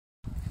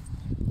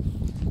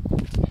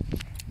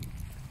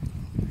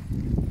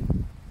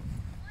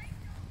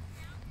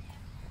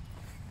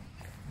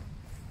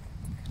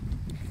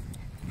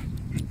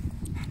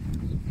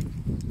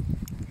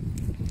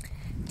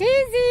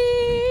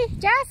Daisy,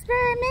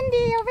 Jasper,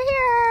 Mindy, over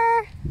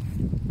here.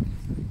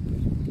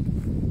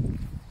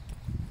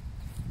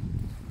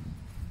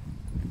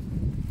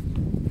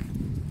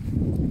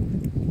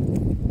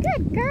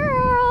 Good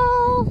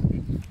girl.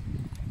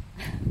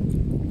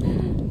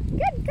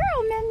 Good girl,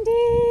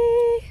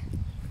 Mindy.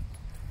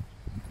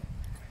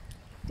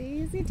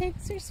 Daisy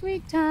takes her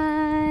sweet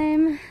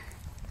time.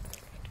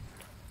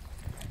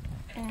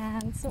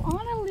 And so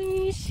on a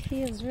leash,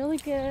 he is really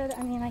good.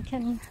 I mean, I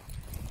can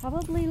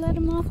probably let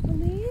him off the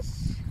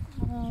leash,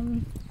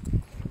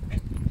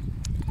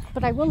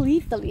 but I will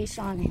leave the leash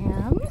on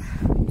him.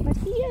 But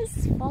he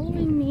is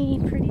following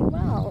me pretty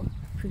well,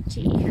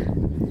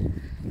 Poochie.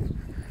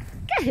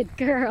 Good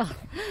girl.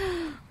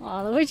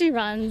 Oh, the way she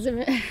runs,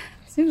 it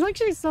seems like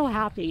she's so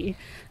happy.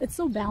 It's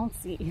so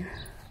bouncy.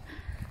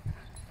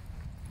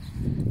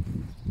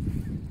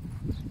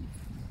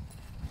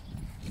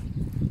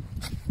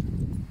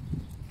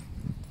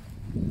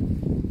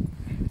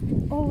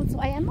 Oh, so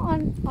I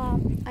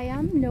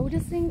am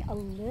noticing a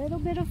little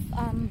bit of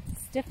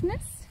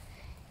stiffness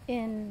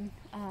in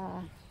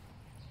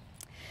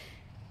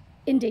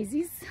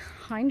Daisy's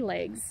hind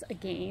legs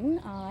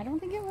again. I don't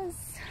think it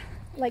was,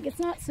 like, it's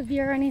not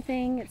severe or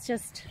anything. It's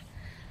just,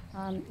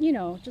 you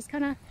know, just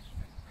kind of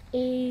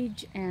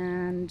age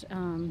and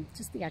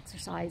just the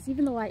exercise,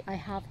 even though I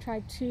have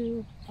tried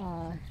to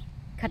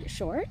cut it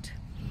short.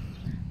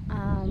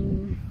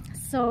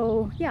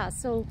 So yeah,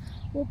 so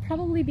we'll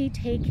probably be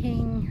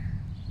taking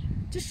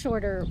just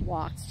shorter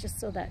walks, just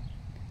so that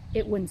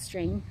it wouldn't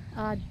strain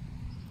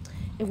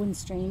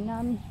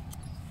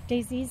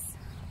Daisy's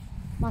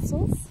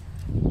muscles.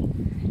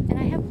 And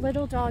I have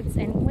little dogs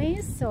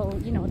anyways, so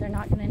you know, they're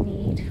not going to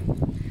need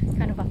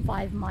kind of a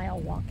 5-mile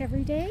walk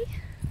every day.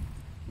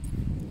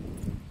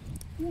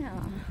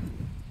 Yeah.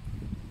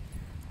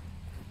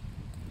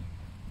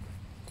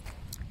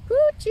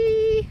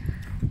 Poochie!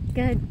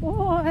 Good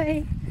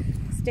boy!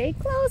 Stay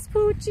close,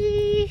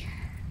 Poochie!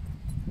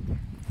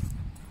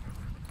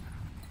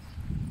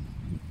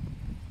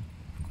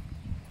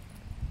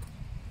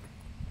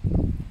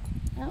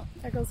 Oh,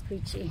 there goes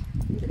Poochie.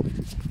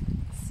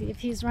 See if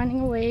he's running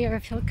away or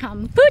if he'll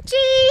come.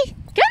 Poochie!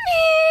 Come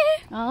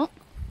here! Oh,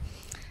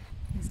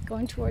 he's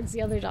going towards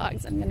the other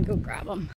dogs. I'm gonna go grab him.